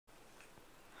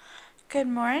Good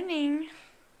morning.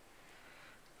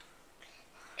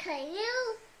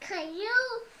 Caillou, Caillou,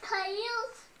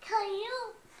 Caillou,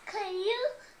 Caillou,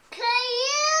 Caillou,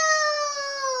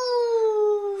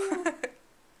 Caillou.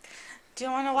 Do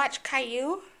you want to watch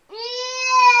Caillou?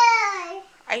 Yeah.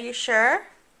 Are you sure?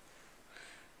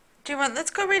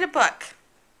 Let's go read a book.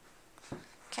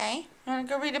 Okay? You want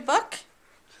to go read a book?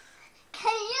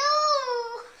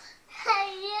 Caillou,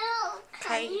 Caillou,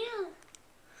 Caillou.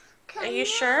 Are you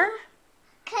sure?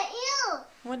 Caillou.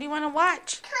 What do you want to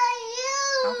watch?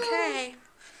 Caillou. Okay.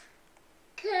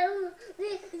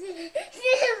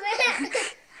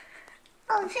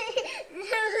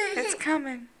 It's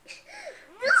coming.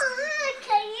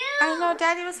 I know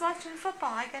Daddy was watching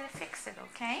football. I gotta fix it,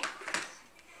 okay?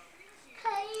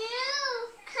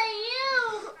 Caillou,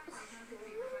 Caillou.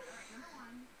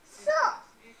 Stop.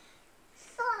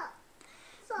 Stop.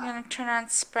 You wanna turn on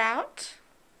Sprout?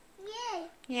 Yay.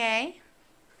 Yay.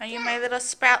 Are you my little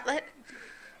Sproutlet?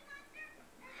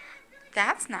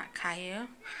 That's not Caillou.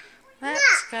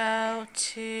 Let's go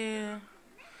to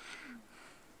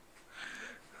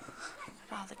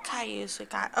all the Cailloux we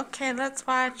got. Okay, let's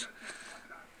watch.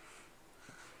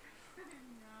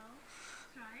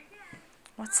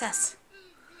 What's this?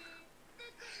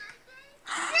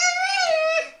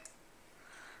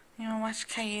 You wanna watch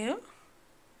Caillou?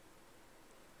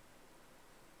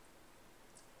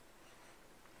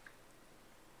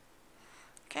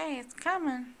 Okay, it's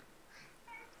coming.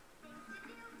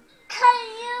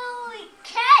 Caillou,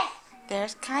 cat.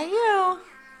 There's Caillou.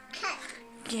 Cat.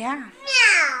 Yeah.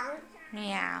 Meow.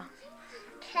 Meow.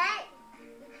 Cat.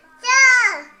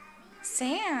 Yeah.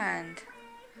 Sand.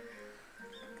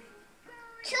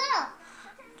 Truck.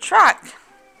 Truck.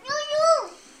 No, no,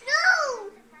 no.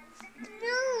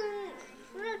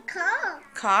 No. Car.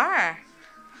 Car.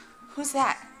 Who's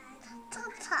that?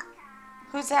 Papa.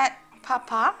 Who's that?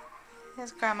 Papa?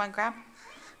 His grandma and grandpa.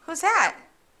 Who's that?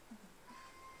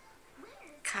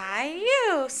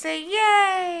 Caillou. Say yay.